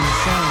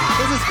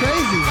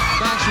crazy.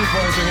 Backstreet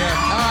Boys are here.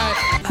 All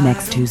right.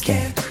 Next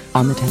Tuesday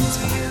on the Tennis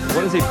Bar.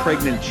 What is a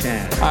pregnant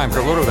Chad? Hi, I'm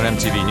Carlotto with an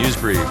MTV News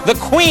Brief. The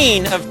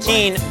queen of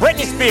teen,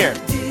 Britney Spears.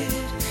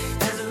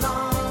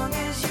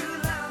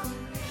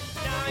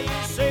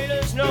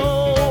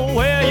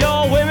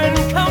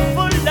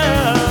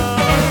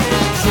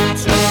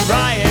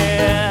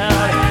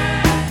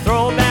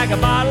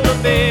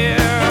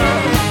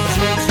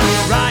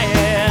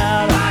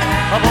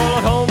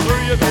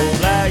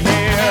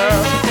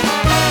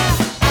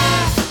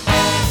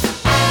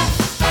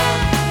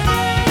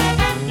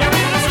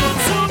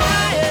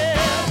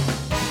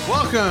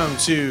 Welcome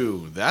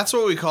to That's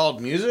What We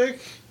Called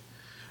Music.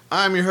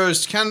 I'm your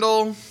host,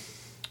 Kendall.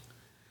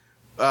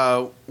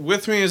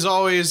 With me, as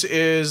always,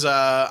 is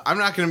I'm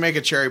not going to make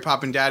a Cherry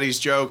Poppin' Daddies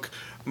joke.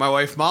 My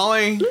wife,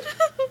 Molly.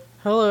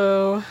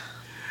 Hello.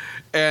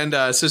 And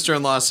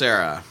sister-in-law,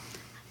 Sarah.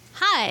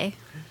 Hi.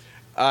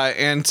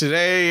 And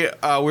today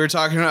we're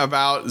talking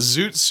about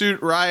Zoot Suit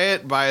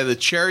Riot by the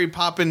Cherry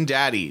Poppin'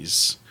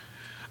 Daddies.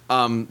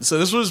 So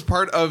this was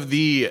part of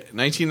the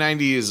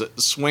 1990s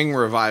swing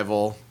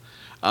revival.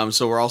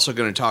 So we're also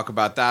going to talk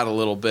about that a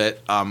little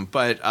bit.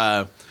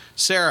 But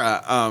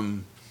Sarah,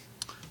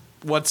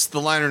 what's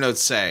the liner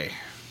notes say?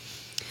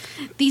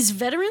 These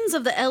veterans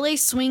of the LA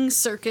swing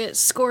circuit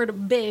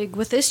scored big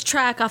with this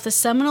track off the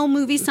seminal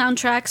movie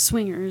soundtrack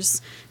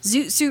Swingers.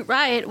 Zoot Suit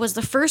Riot was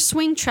the first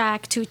swing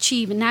track to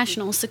achieve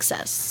national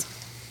success.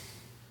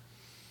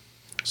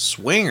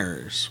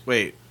 Swingers?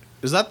 Wait,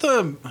 is that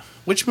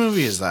which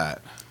movie is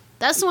that?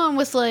 That's the one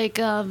with like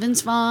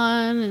Vince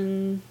Vaughn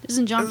and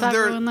isn't Jon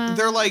Favreau in that?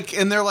 They're like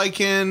in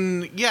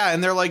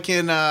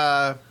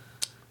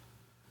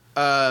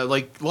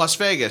like Las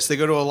Vegas. They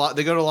go to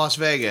Las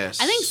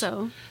Vegas. I think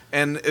so.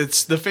 And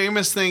it's the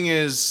famous thing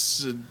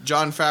is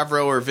Jon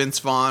Favreau or Vince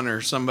Vaughn or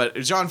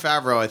somebody. Jon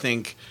Favreau, I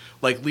think,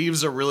 like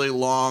leaves a really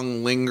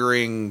long,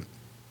 lingering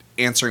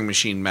answering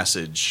machine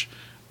message.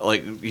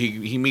 Like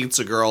he meets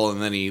a girl and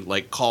then he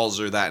like calls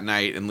her that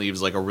night and leaves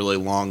like a really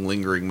long,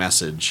 lingering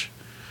message.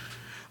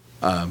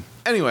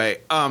 Anyway,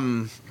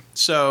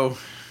 so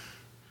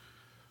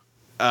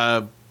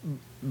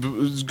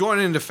going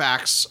into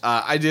facts,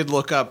 I did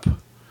look up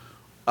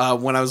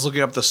when I was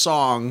looking up the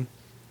song.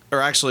 Or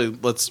actually,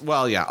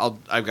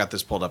 I've got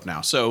this pulled up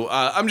now. So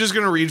I'm just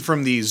going to read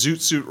from the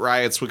Zoot Suit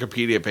Riot's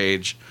Wikipedia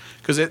page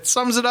because it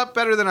sums it up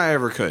better than I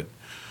ever could.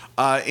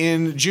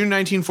 In June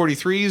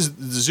 1943, the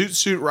Zoot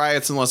Suit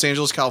Riots in Los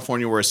Angeles,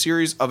 California were a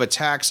series of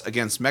attacks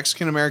against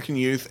Mexican-American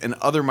youth and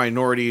other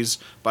minorities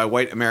by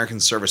white American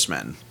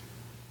servicemen.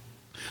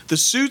 The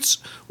suits,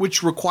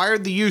 which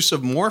required the use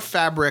of more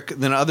fabric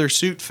than other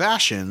suit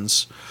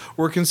fashions,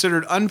 were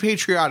considered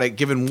unpatriotic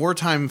given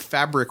wartime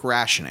fabric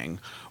rationing.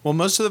 While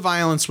most of the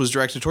violence was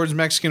directed towards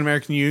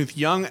Mexican-American youth,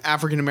 young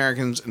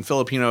African-Americans and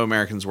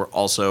Filipino-Americans were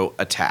also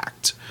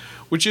attacked,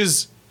 which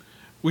is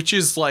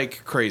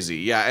like crazy.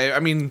 Yeah, I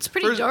mean, it's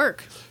pretty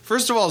dark.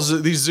 First of all,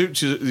 these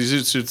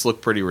zoot suits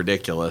look pretty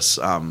ridiculous.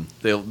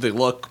 They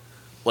look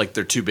like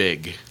they're too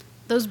big.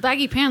 Those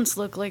baggy pants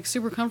look like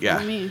super comfortable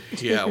to me.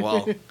 Yeah,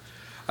 well,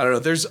 I don't know.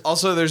 There's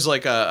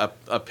like a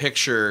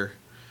picture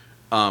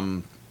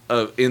in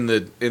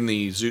the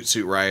Zoot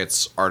Suit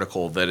Riots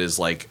article that is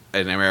like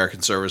an American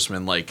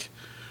serviceman like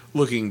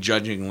looking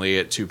judgingly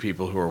at two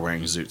people who are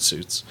wearing zoot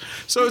suits.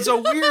 So it's a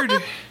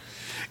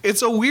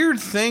weird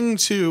thing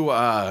to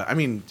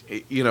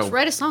to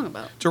write a song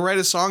about. To write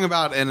a song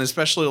about, and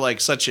especially like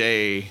such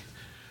a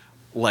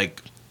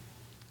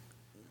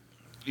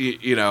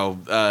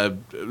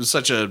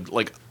such a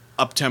like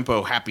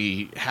up-tempo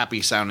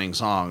happy sounding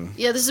song.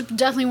 Yeah, this is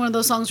definitely one of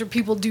those songs where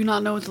people do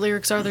not know what the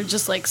lyrics are. They're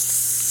just like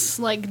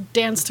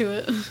dance to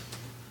it.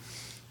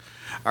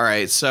 All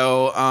right,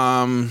 so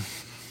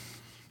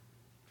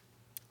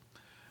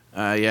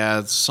it's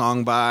a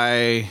song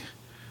by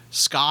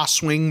Ska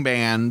Swing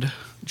Band,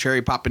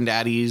 Cherry Poppin'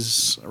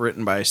 Daddies,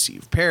 written by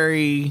Steve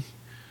Perry.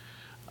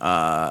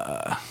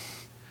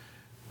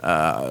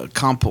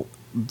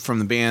 From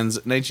the band's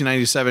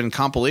 1997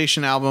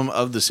 compilation album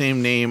of the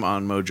same name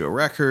on Mojo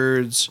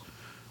Records.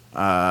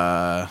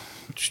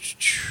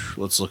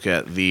 Let's look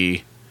at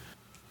the...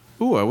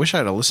 Ooh, I wish I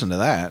had listened to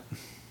that.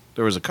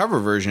 There was a cover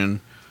version,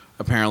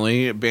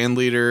 apparently. Band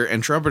leader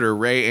and trumpeter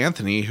Ray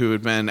Anthony, who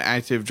had been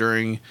active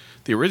during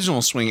the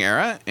original swing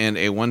era and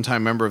a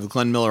one-time member of the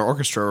Glenn Miller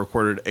Orchestra,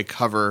 recorded a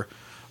cover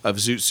of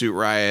Zoot Suit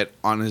Riot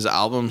on his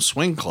album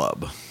Swing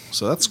Club.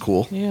 So that's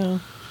cool. Yeah.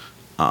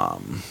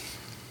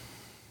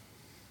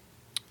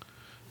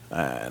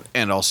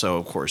 And also,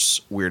 of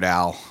course, Weird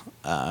Al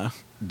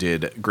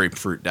did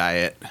Grapefruit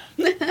Diet,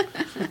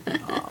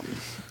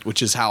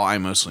 which is how I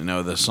mostly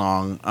know this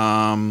song.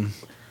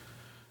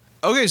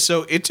 Okay,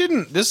 so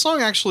this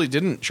song actually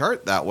didn't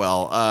chart that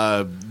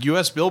well.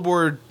 U.S.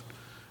 Billboard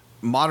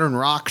Modern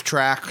Rock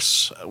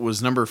Tracks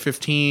was number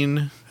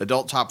 15,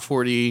 Adult Top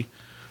 40,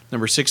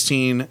 number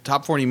 16,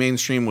 Top 40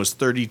 Mainstream was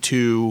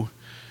 32,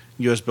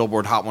 U.S.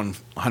 Billboard Hot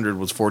 100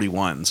 was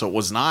 41. So it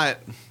was not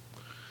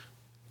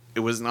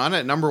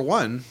at number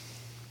one.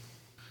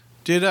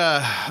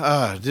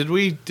 Did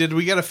we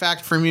get a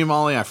fact from you,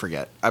 Molly? I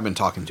forget. I've been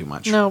talking too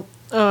much. No.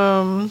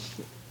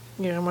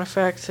 Yeah, my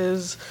fact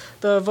is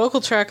the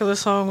vocal track of the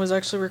song was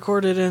actually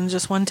recorded in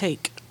just one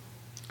take.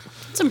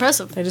 It's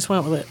impressive. They just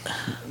went with it.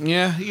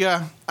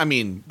 Yeah. I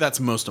mean, that's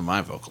most of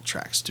my vocal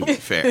tracks, to be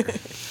fair.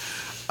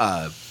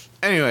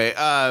 Anyway,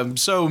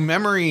 so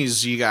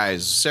memories, you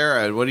guys.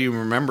 Sarah, what do you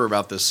remember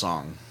about this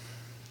song?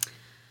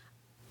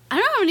 I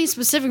don't have any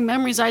specific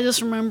memories. I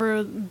just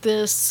remember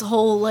this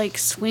whole like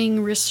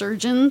swing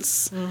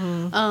resurgence.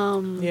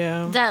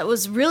 Yeah. That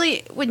was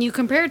really, when you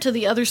compare it to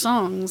the other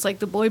songs, like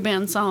the boy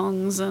band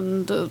songs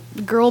and the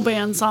girl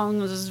band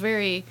songs, was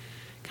very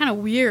kind of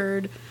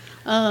weird.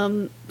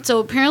 So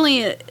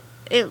apparently it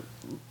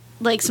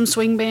like some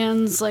swing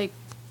bands like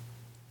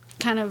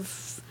kind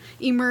of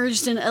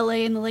emerged in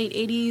LA in the late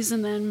 80s,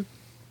 and then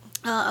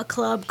a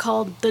club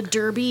called the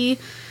Derby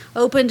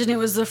opened, and it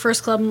was the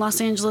first club in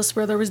Los Angeles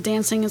where there was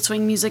dancing and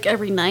swing music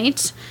every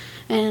night,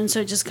 and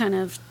so it just kind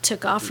of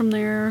took off from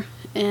there.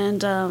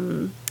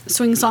 And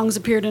swing songs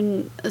appeared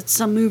in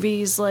some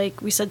movies,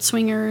 like we said,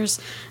 Swingers,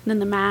 and then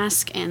The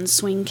Mask and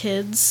Swing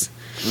Kids.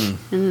 And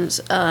it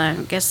was, I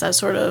guess that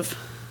sort of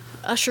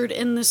ushered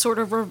in this sort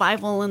of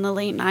revival in the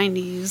late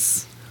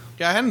 90s.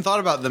 Yeah, I hadn't thought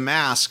about The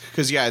Mask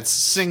because it's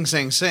Sing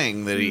Sing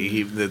Sing that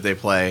that they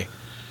play,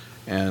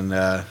 and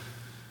I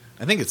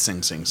think it's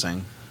Sing Sing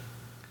Sing.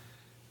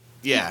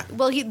 Yeah.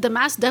 Well, The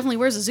Mask definitely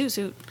wears a zoot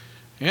suit.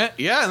 Yeah,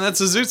 and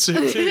that's a zoot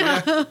suit too.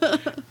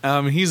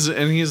 Yeah. He's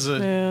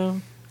Yeah.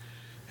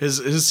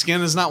 his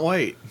skin is not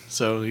white,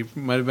 so he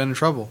might have been in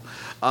trouble.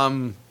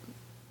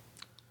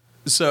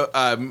 So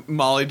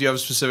Molly, do you have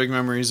specific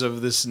memories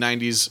of this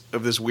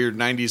weird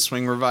 '90s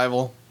swing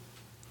revival?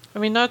 I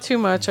mean, not too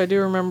much. I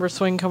do remember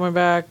swing coming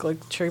back,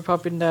 like Cherry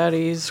Poppin'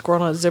 Daddies,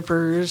 Squirrel Nut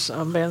Zippers,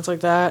 bands like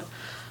that.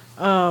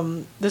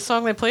 This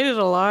song, they played it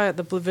a lot,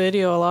 the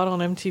video a lot on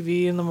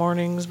MTV in the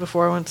mornings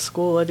before I went to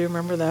school. I do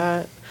remember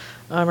that.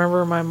 I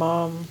remember my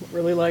mom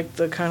really liked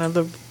the kind of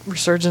the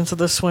resurgence of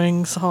the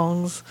swing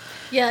songs.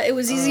 Yeah, it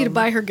was easy to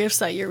buy her gifts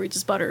that year. We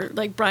just bought her,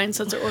 like, Brian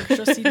Setzer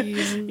Orchestra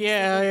CDs. And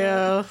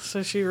Yeah.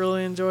 So she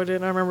really enjoyed it.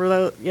 And I remember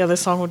that,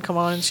 this song would come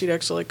on and she'd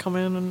actually like come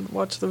in and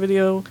watch the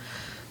video.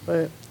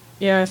 But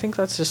yeah, I think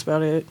that's just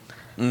about it.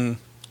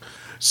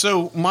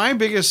 So my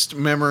biggest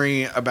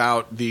memory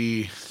about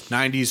the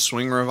 '90s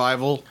swing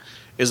revival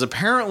is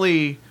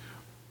apparently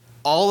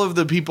all of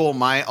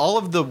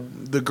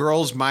the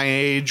girls my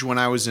age when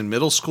I was in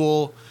middle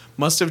school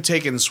must have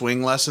taken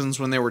swing lessons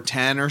when they were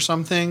 10 or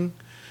something,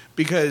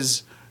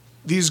 because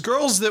these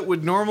girls that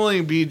would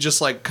normally be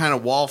just like kind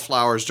of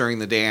wallflowers during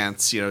the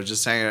dance,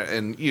 just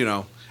hanging,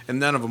 and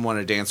none of them want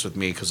to dance with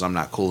me because I'm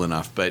not cool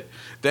enough. But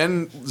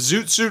then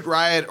Zoot Suit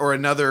Riot or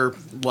another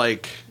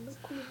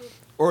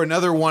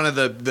one of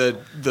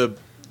the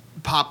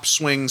pop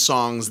swing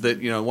songs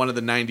that, one of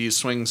the 90s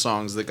swing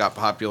songs that got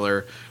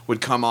popular would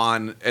come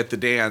on at the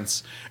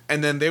dance,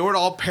 and then they would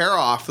all pair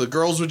off. The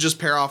girls would just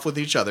pair off with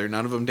each other,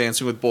 none of them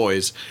dancing with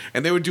boys,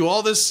 and they would do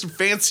all this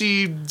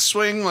fancy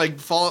swing, like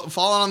falling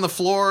on the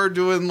floor,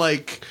 doing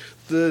like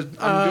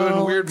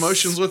doing weird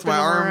motions with my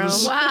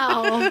arms.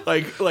 Wow.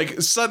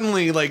 like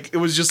suddenly, like it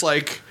was just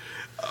like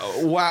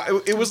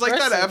wow. It was like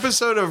that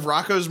episode of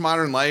Rocko's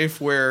Modern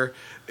Life where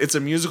it's a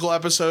musical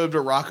episode,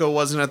 but Rocco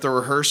wasn't at the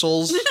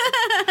rehearsals.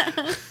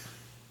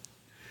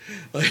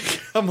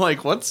 I'm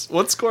like,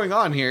 what's going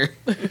on here?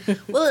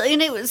 Well,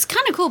 and it was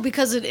kind of cool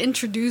because it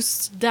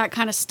introduced that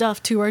kind of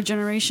stuff to our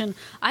generation.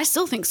 I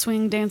still think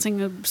swing dancing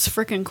is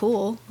freaking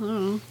cool. I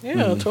don't know.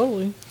 Yeah,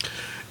 totally.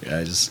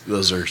 Yeah,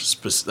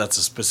 that's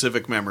a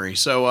specific memory.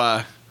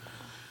 So,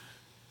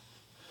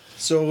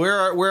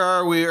 where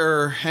are we,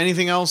 or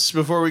anything else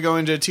before we go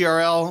into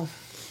TRL?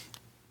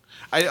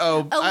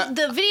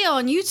 The video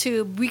on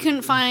YouTube, we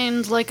couldn't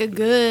find like a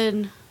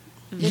good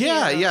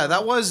video. Yeah,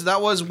 that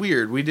was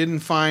weird. We didn't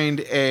find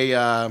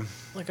a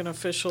like an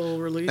official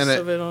release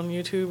of it on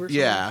YouTube or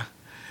something.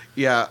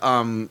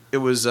 Yeah. It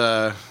was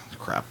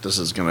crap.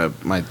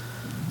 My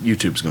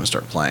YouTube's gonna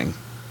start playing.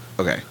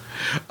 Okay.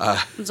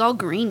 It's all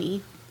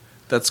grainy.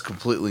 That's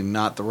completely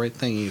not the right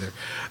thing either.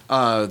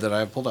 That I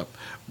have pulled up,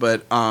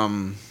 but okay,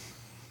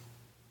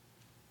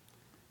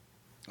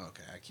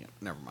 I can't.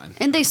 Never mind.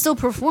 And they still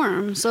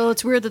perform, so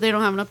it's weird that they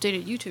don't have an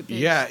updated YouTube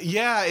page.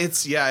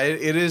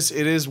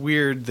 It is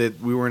weird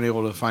that we weren't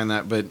able to find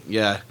that, but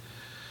yeah.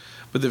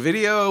 But the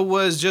video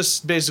was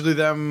just basically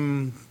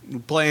them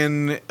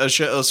playing a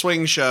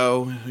swing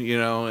show,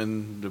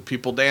 and the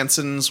people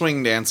dancing,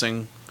 swing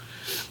dancing.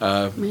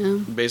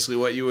 Basically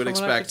what you would From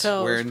expect. what I could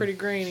tell, it was pretty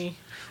grainy.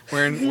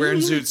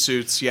 Wearing zoot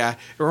suits, yeah.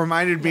 It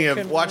reminded me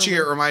of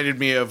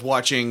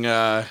watching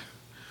like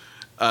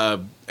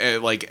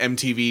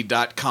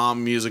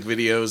MTV.com music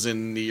videos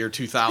in the year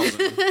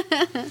 2000.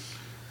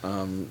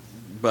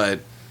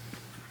 But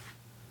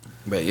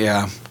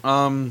yeah.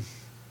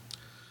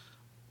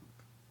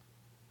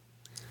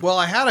 Well,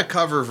 I had a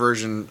cover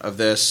version of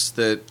this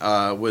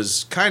that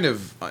was kind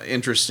of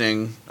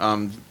interesting,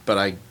 but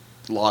I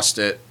lost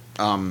it.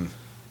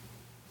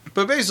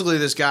 But basically,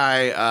 this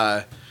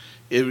guy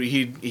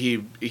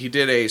he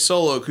did a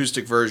solo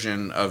acoustic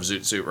version of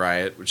Zoot Suit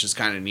Riot, which is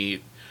kind of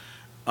neat.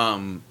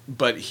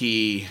 But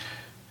he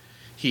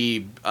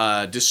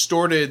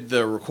distorted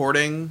the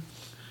recording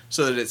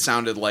so that it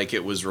sounded like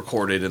it was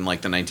recorded in like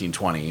the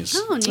 1920s.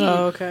 Oh, neat.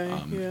 Oh, okay.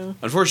 Yeah.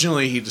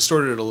 Unfortunately, he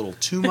distorted it a little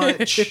too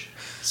much,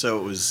 so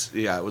it was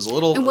a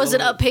little. And was a it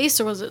little, up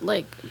pace or was it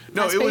like?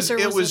 No, fast it was pace,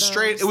 or it was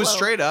straight. It was slow?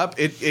 straight up.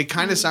 It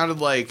kind of sounded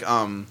like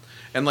and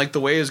like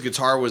the way his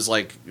guitar was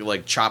like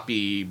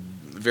choppy,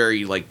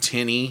 very like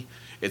tinny.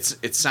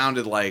 It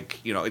sounded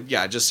like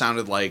it just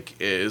sounded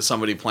like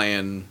somebody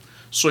playing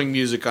swing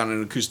music on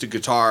an acoustic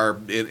guitar,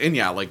 and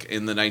like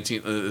in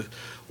the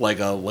like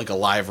a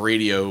live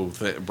radio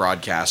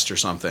broadcast or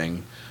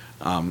something.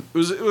 It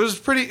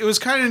was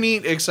kind of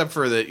neat, except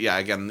for that. Yeah,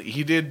 again,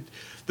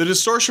 the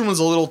distortion was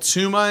a little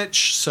too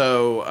much,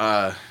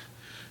 so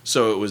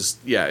it was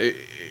it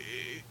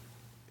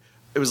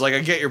was like, I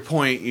get your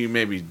point. You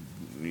maybe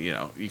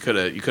you could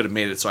have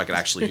made it so I could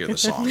actually hear the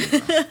song.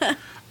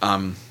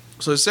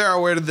 So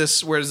Sarah, where does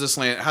this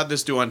land? How'd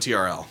this do on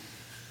TRL?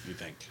 You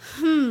think?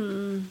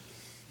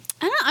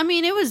 I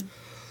mean, it was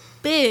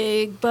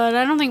big, but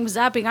I don't think it was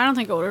that big. I don't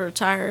think it would have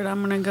retired.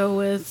 I'm gonna go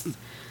with,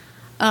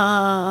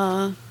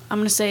 I'm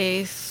gonna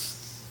say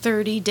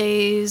 30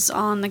 days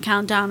on the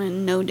countdown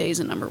and no days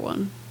at number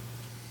 1.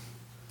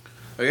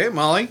 Okay,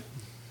 Molly.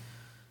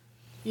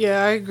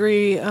 Yeah, I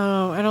agree.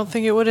 I don't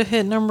think it would have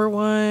hit number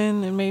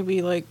 1 in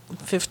maybe like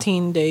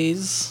 15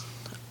 days,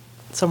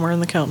 somewhere in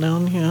the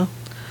countdown. Yeah.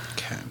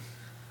 Okay.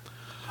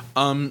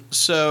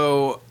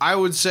 So I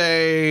would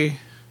say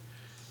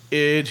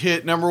it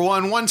hit number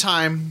 1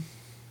 time.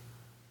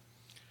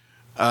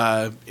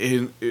 When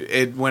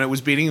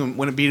it beat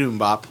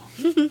MMMBop,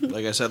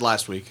 like I said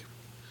last week.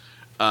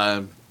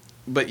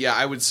 But yeah,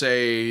 I would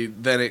say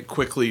then it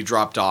quickly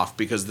dropped off,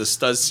 because this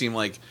does seem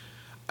like,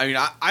 I mean,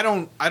 I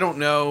don't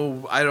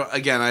know. I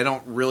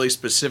don't really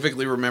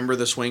specifically remember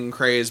the swing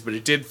craze, but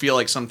it did feel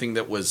like something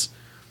that was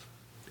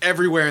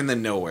everywhere and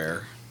then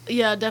nowhere.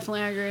 Yeah,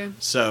 definitely, I agree.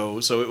 So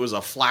it was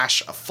a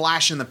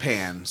flash in the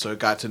pan. So it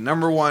got to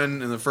number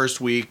 1 in the first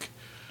week,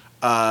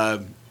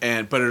 but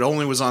it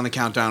only was on the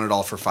countdown at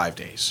all for 5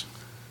 days.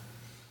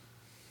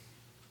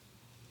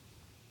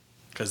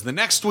 Because the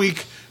next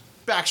week,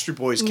 Backstreet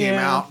Boys came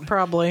out,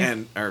 probably,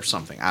 or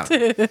something. I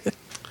don't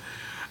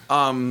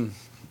know.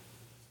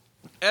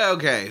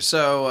 Okay,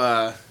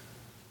 so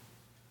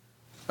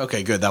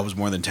okay, good. That was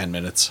more than 10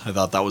 minutes. I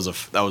thought that was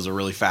a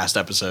really fast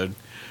episode,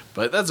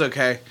 but that's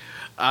okay.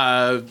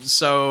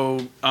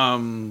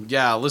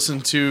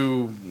 Listen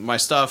to my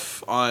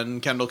stuff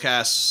on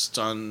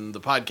KendallCast on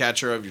the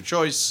podcatcher of your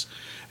choice,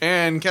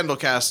 and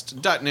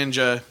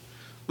KendallCast.ninja.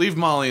 Leave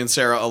Molly and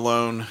Sarah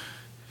alone,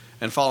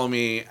 and follow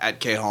me at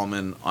K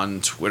Hallman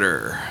on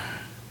Twitter.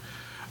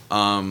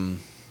 I'm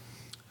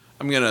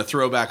gonna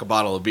throw back a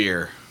bottle of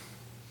beer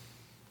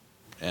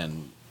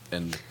and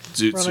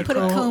zoot Run suit. Put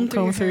a comb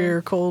through your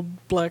hair.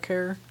 cold black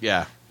hair.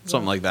 Yeah,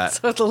 something like that.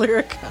 That's the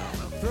lyric.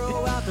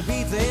 Throw out the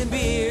pizza and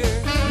beer.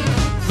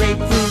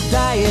 Grapefruit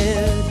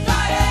diet.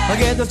 I'll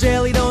get those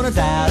jelly donuts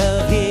out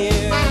of here.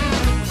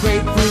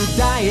 Grapefruit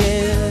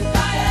diet.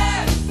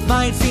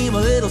 Might seem a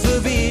little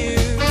severe.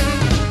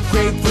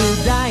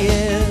 Grapefruit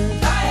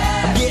diet.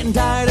 I'm getting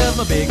tired of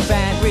my big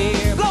fat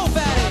rear. Blow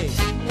fatty!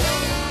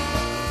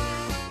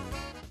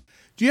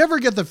 Do you ever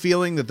get the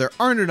feeling that there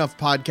aren't enough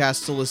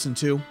podcasts to listen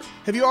to?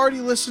 Have you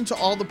already listened to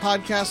all the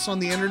podcasts on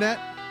the internet?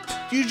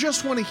 Do you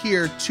just want to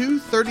hear two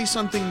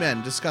 30-something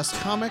men discuss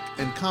comic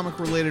and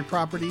comic-related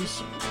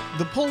properties?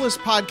 The Pull List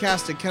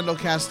podcast at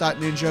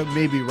KendallCast.ninja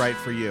may be right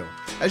for you.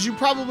 As you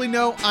probably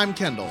know, I'm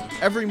Kendall.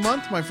 Every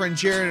month, my friend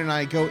Jared and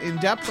I go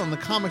in-depth on the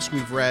comics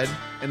we've read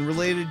and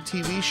related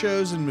TV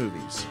shows and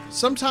movies.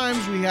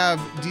 Sometimes we have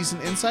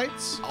decent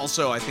insights.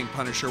 Also, I think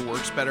Punisher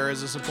works better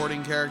as a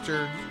supporting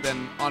character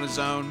than on his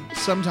own.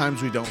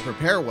 Sometimes we don't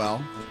prepare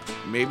well.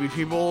 Maybe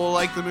people will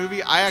like the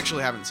movie. I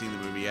actually haven't seen the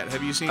movie yet.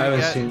 Have you seen it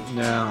yet?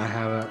 No, I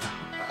haven't.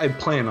 I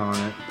plan on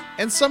it.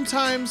 And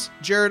sometimes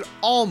Jared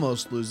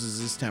almost loses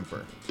his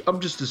temper. I'm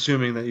just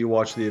assuming that you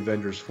watched the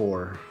Avengers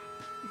 4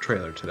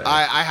 trailer today.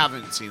 I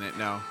haven't seen it,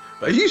 no.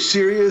 Are you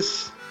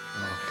serious?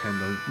 Oh,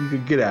 Kendall, you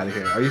could get out of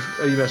here. Are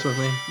you messing with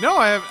me? No,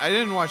 I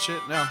didn't watch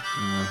it, no.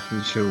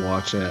 You should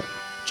watch it.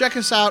 Check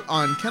us out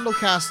on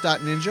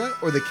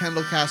KendallCast.ninja or the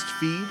KendallCast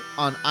feed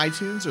on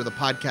iTunes or the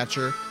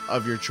podcatcher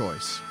of your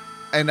choice.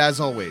 And as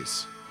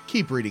always,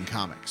 keep reading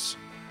comics.